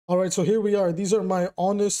All right, so here we are. These are my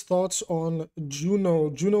honest thoughts on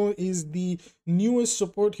JUNO. JUNO is the newest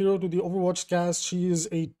support hero to the Overwatch cast. She is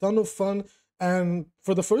a ton of fun, and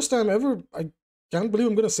for the first time ever, I can't believe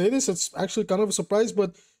I'm going to say this. It's actually kind of a surprise,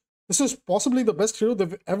 but this is possibly the best hero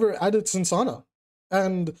they've ever added since Ana.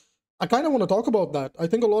 And I kind of want to talk about that. I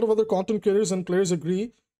think a lot of other content creators and players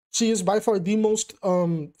agree. She is by far the most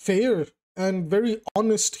fair and very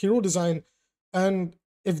honest hero design. And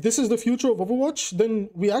if this is the future of Overwatch, then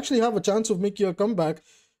we actually have a chance of making a comeback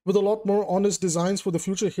with a lot more honest designs for the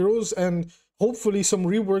future heroes and hopefully some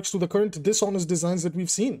reworks to the current dishonest designs that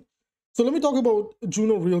we've seen. So let me talk about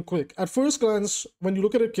JUNO real quick. At first glance, when you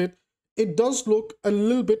look at her kit, it does look a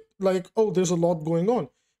little bit like, oh, there's a lot going on.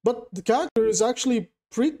 But the character is actually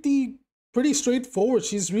pretty straightforward.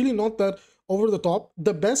 She's really not that over the top.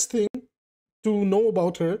 The best thing to know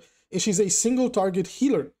about her is she's a single target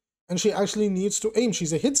healer, and she actually needs to aim.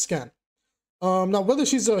 She's a hit scan. Now, whether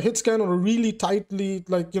she's a hit scan or a really tightly,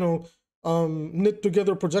 knit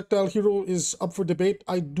together projectile hero is up for debate.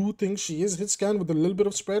 I do think she is hit scan with a little bit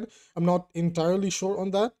of spread. I'm not entirely sure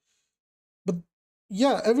on that. But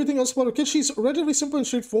yeah, everything else about her kit, she's relatively simple and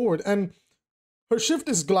straightforward. And her shift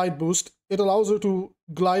is glide boost. It allows her to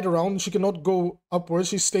glide around. She cannot go upwards.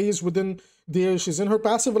 She stays within the area she's in. Her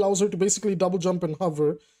passive allows her to basically double jump and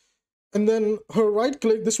hover. And then her right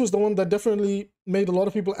click, this was the one that definitely made a lot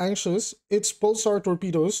of people anxious. It's pulsar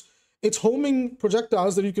torpedoes. It's homing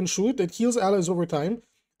projectiles that you can shoot. It heals allies over time,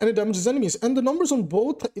 and it damages enemies. And the numbers on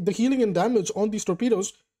both the healing and damage on these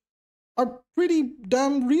torpedoes are pretty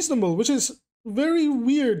damn reasonable, which is very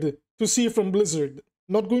weird to see from Blizzard.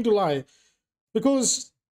 Not going to lie,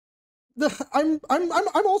 because I'm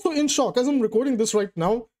also in shock as I'm recording this right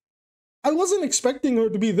now. I wasn't expecting her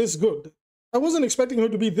to be this good. I wasn't expecting her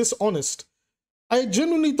to be this honest. I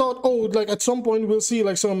genuinely thought, oh, like at some point we'll see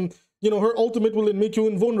like some, her ultimate will make you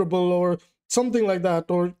invulnerable or something like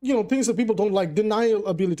that, or, things that people don't like, denial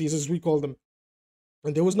abilities as we call them.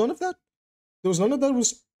 And there was none of that. There was none of that. It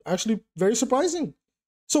was actually very surprising.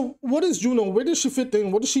 So what is JUNO? Where does she fit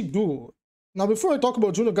in? What does she do? Now, before I talk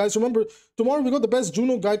about JUNO, guys, remember, tomorrow we got the best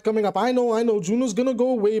JUNO guide coming up. I know, JUNO's gonna go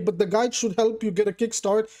away, but the guide should help you get a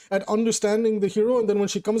kickstart at understanding the hero, and then when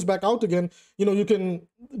she comes back out again, you can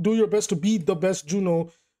do your best to be the best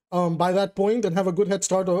JUNO by that point and have a good head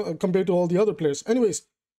start compared to all the other players. Anyways,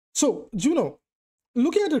 so JUNO,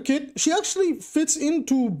 looking at her kit, she actually fits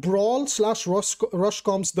into Brawl / Rush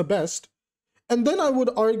comps the best. And then I would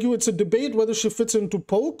argue it's a debate whether she fits into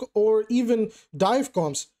Poke or even Dive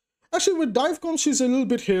comps. Actually, with dive comps, she's a little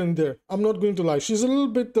bit here and there. I'm not going to lie. She's a little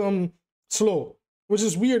bit slow, which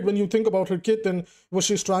is weird when you think about her kit and what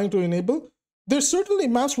she's trying to enable. There's certainly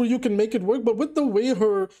maps where you can make it work, but with the way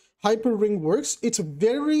her hyper ring works, it's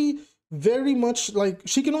very much like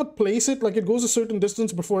she cannot place it. Like it goes a certain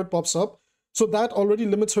distance before it pops up. So that already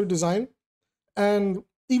limits her design. And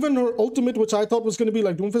even her ultimate, which I thought was going to be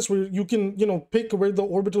like Doomfist, where you can, pick where the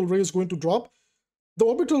orbital ray is going to drop. The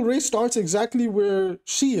orbital ray starts exactly where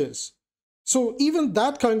she is. So even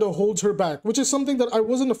that kind of holds her back, which is something that I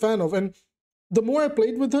wasn't a fan of. And the more I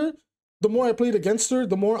played with her, the more I played against her,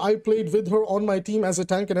 the more I played with her on my team as a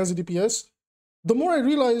tank and as a DPS, the more I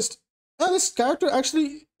realized, this character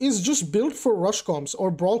actually is just built for rush comps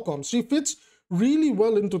or brawl comps. She fits really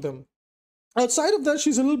well into them. Outside of that,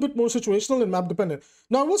 she's a little bit more situational and map dependent.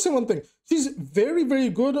 Now, I will say one thing. She's very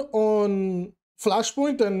good on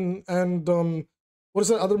Flashpoint and what is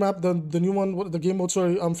that other map? The new one, the game mode,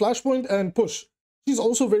 sorry, Flashpoint and Push. She's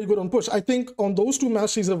also very good on Push. I think on those two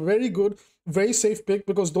maps, she's a very good, very safe pick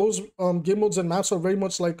because those game modes and maps are very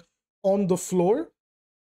much like on the floor.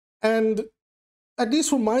 And at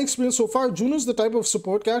least from my experience so far, JUNO's the type of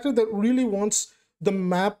support character that really wants the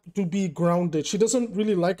map to be grounded. She doesn't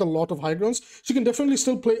really like a lot of high grounds. She can definitely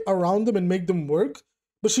still play around them and make them work,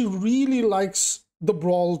 but she really likes the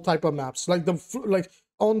brawl type of maps, like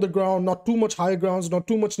on the ground, not too much high grounds, not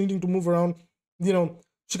too much needing to move around.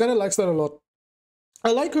 She kind of likes that a lot.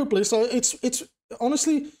 I like her playstyle. It's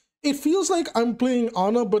honestly, it feels like I'm playing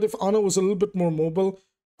Ana, but if Ana was a little bit more mobile,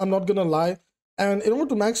 I'm not gonna lie. And in order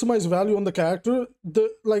to maximize value on the character,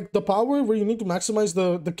 the power where you need to maximize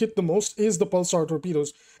the kit the most is the pulsar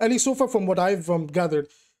torpedoes. At least so far from what I've gathered.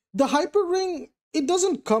 The hyper ring, it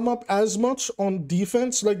doesn't come up as much on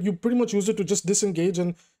defense. Like you pretty much use it to just disengage,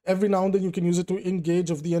 and every now and then you can use it to engage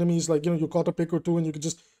of the enemies. Like, you caught a pick or two and you can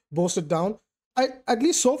just burst it down. At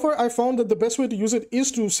least so far, I found that the best way to use it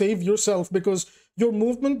is to save yourself, because your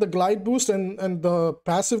movement, the glide boost and the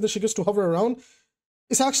passive that she gets to hover around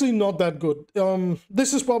is actually not that good.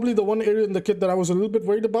 This is probably the one area in the kit that I was a little bit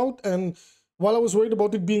worried about. And while I was worried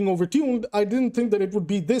about it being overtuned, I didn't think that it would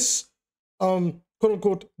be this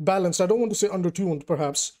quote-unquote balanced. I don't want to say undertuned,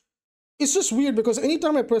 perhaps. It's just weird because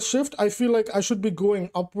anytime I press shift, I feel like I should be going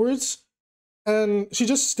upwards, and she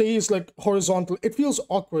just stays like horizontal. It feels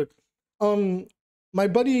awkward. My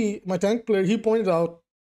buddy, my tank player, he pointed out,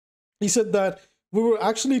 he said that we were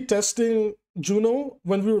actually testing JUNO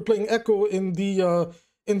when we were playing Echo in the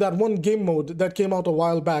in that one game mode that came out a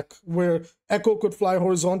while back, where Echo could fly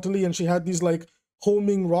horizontally and she had these like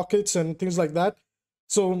homing rockets and things like that.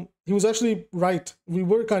 So he was actually right. We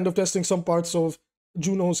were kind of testing some parts of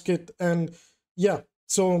JUNO's kit, and yeah.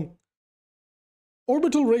 So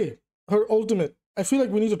Orbital Ray, her ultimate. I feel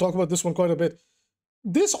like we need to talk about this one quite a bit.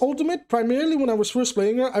 This ultimate, primarily when I was first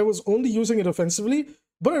playing her, I was only using it offensively,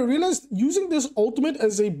 but I realized using this ultimate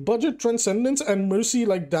as a budget transcendence and mercy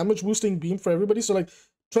like damage boosting beam for everybody. So like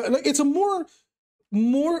it's a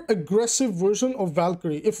more aggressive version of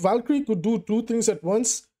Valkyrie. If Valkyrie could do two things at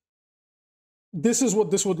once, this is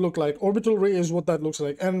what this would look like. Orbital Ray is what that looks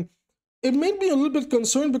like. And it made me a little bit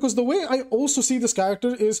concerned because the way I also see this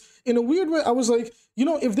character is, in a weird way, I was like, you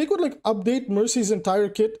know, if they could like update Mercy's entire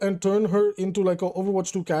kit and turn her into like an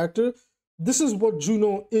Overwatch 2 character, this is what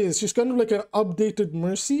JUNO is. She's kind of like an updated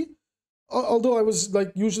Mercy. Although I was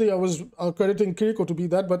like, usually I was crediting 𝐒𝐈𝐊𝐶 to be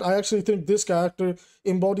that, but I actually think this character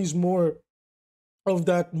embodies more of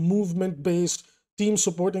that movement-based, team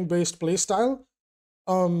supporting-based playstyle,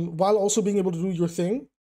 while also being able to do your thing.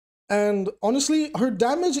 And honestly, her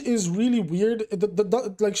damage is really weird.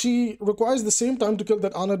 Like she requires the same time to kill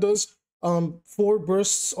that Ana does. 4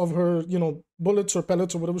 bursts of her, you know, bullets or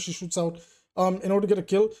pellets or whatever she shoots out in order to get a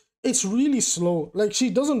kill. It's really slow. Like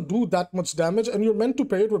she doesn't do that much damage, and you're meant to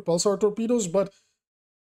pair it with pulsar torpedoes. But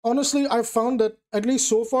honestly, I've found that at least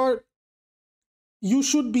so far, you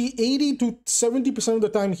should be 80 to 70% of the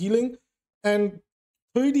time healing and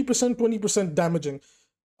 30%, 20% damaging.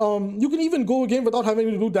 You can even go a game without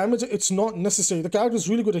having to do damage. It's not necessary. The character is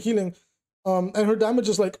really good at healing, and her damage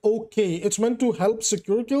is like okay. It's meant to help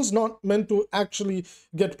secure kills, not meant to actually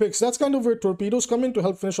get picks. That's kind of where torpedoes come in to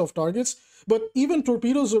help finish off targets. But even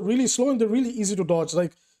torpedoes are really slow and they're really easy to dodge.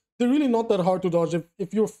 Like they're really not that hard to dodge.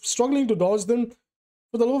 If you're struggling to dodge them,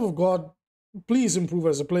 for the love of God, please improve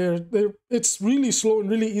as a player. It's really slow and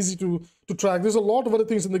really easy to track. There's a lot of other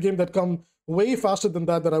things in the game that come way faster than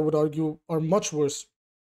that I would argue are much worse.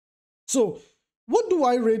 So, what do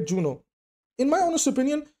I rate JUNO? In my honest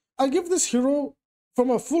opinion, I give this hero, from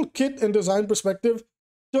a full kit and design perspective,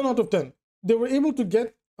 10 out of 10. They were able to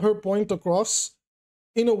get her point across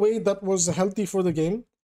in a way that was healthy for the game.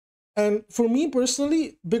 And for me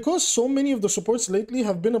personally, because so many of the supports lately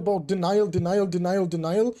have been about denial,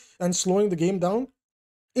 and slowing the game down,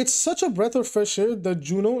 it's such a breath of fresh air that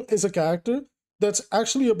JUNO is a character that's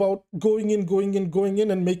actually about going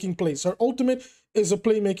in, and making plays. Her ultimate is a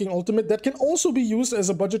playmaking ultimate that can also be used as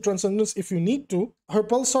a budget transcendence if you need to. Her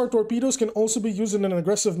pulsar torpedoes can also be used in an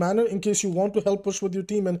aggressive manner in case you want to help push with your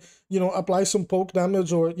team and, you know, apply some poke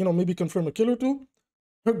damage or, you know, maybe confirm a kill or two.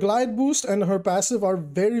 Her glide boost and her passive are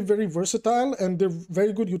very, very versatile, and they're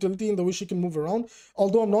very good utility in the way she can move around.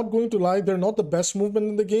 Although I'm not going to lie, they're not the best movement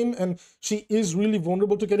in the game, and she is really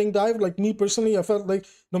vulnerable to getting dived. Like me personally, I felt like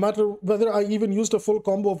no matter whether I even used a full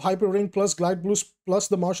combo of hyper ring plus glide boost plus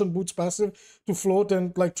the Martian boots passive to float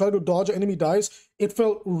and like try to dodge enemy dives, it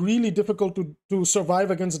felt really difficult to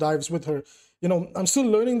survive against dives with her. You know, I'm still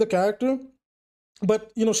learning the character,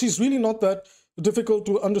 but you know, she's really not that difficult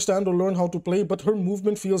to understand or learn how to play, but her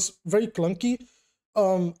movement feels very clunky.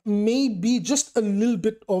 Maybe just a little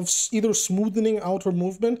bit of either smoothing out her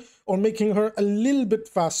movement or making her a little bit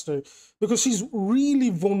faster, because she's really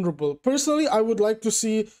vulnerable. Personally, I would like to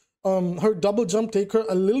see her double jump take her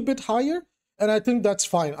a little bit higher, and I think that's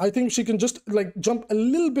fine. I think she can just like jump a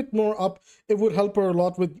little bit more up. It would help her a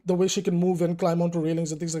lot with the way she can move and climb onto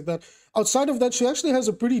railings and things like that. Outside of that, she actually has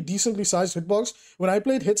a pretty decently sized hitbox. When I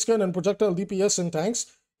played hitscan and projectile DPS in tanks,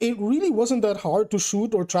 it really wasn't that hard to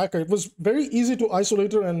shoot or track her. It was very easy to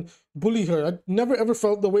isolate her and bully her. I never ever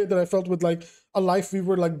felt the way that I felt with like a Life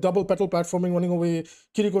Weaver, like double petal platforming, running away,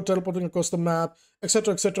 𝐒𝐈𝐻 teleporting across the map,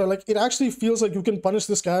 etc., etc. Like it actually feels like you can punish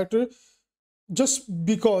this character just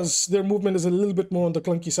because their movement is a little bit more on the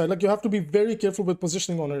clunky side. Like you have to be very careful with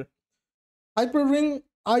positioning on her. Hyper Ring,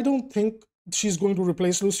 I don't think she's going to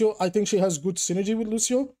replace Lucio. I think she has good synergy with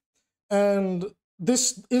Lucio. And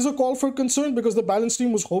this is a call for concern because the balance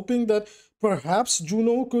team was hoping that perhaps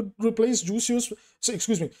JUNO could replace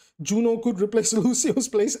JUNO could replace Lucio's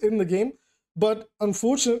place in the game. But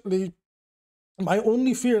unfortunately, my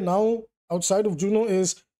only fear now outside of JUNO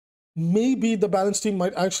is maybe the balance team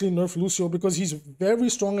might actually nerf Lucio because he's very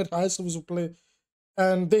strong at highest levels of play.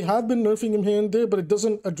 And they have been nerfing him here and there, but it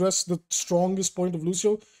doesn't address the strongest point of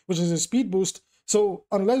Lucio, which is his speed boost. So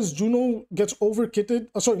unless Juno gets overkitted,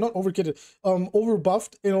 sorry, not overkitted,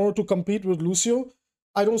 overbuffed in order to compete with Lucio,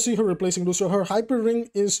 I don't see her replacing Lucio. Her hyper ring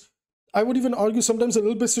is, I would even argue, sometimes a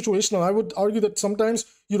little bit situational. I would argue that sometimes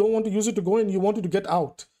you don't want to use it to go in, you want it to get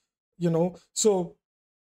out, you know? So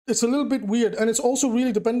it's a little bit weird, and it's also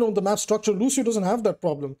really dependent on the map structure. Lucio doesn't have that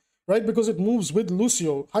problem, right? Because it moves with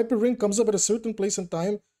Lucio. Hyper ring comes up at a certain place and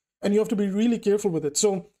time, and you have to be really careful with it.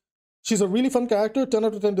 So she's a really fun character, 10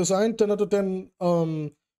 out of 10 design, 10 out of 10,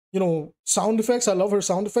 you know, sound effects. I love her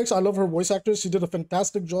sound effects. I love her voice actress. She did a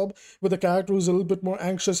fantastic job with a character who's a little bit more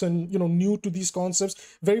anxious and, you know, new to these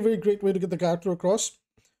concepts. Very, very great way to get the character across.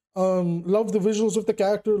 Love the visuals of the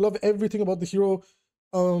character, love everything about the hero.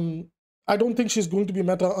 I don't think she's going to be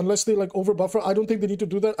meta unless they like overbuff her. I don't think they need to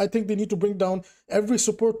do that. I think they need to bring down every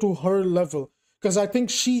support to her level, because I think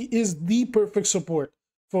she is the perfect support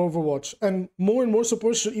for Overwatch, and more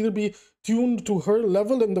supports should either be tuned to her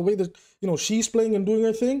level and the way that, you know, she's playing and doing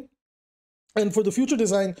her thing. And for the future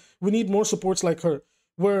design, we need more supports like her,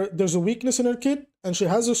 where there's a weakness in her kit and she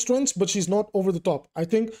has her strengths, but she's not over the top. I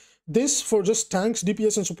think this, for just tanks,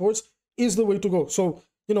 DPS, and supports, is the way to go. So,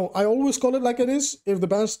 you know, I always call it like it is. If the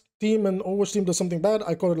Bans team and Overwatch team does something bad,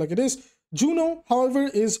 I call it like it is. Juno, however,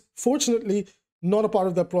 is fortunately not a part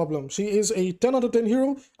of that problem. She is a 10 out of 10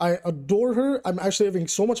 hero. I adore her. I'm actually having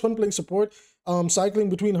so much fun playing support, cycling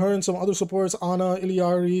between her and some other supports, Ana,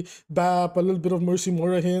 Iliari, Bap, a little bit of Mercy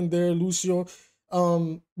Mora here and there, Lucio.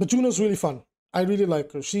 But Juno's really fun. I really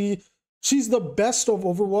like her. She's the best of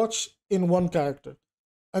Overwatch in one character,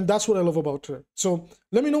 and that's what I love about her. So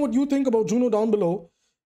let me know what you think about Juno down below.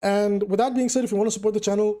 And with that being said, if you want to support the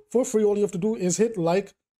channel for free, all you have to do is hit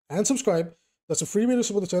like and subscribe. That's a free way to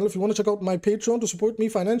support the channel. If you want to check out my Patreon to support me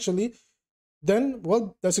financially, then,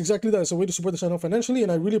 well, that's exactly that. It's a way to support the channel financially,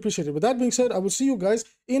 and I really appreciate it. With that being said, I will see you guys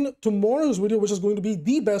in tomorrow's video, which is going to be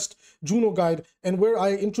the best Juno guide, and where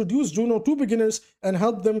I introduce Juno to beginners and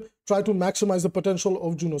help them try to maximize the potential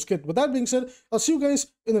of Juno's kit. With that being said, I'll see you guys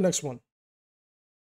in the next one.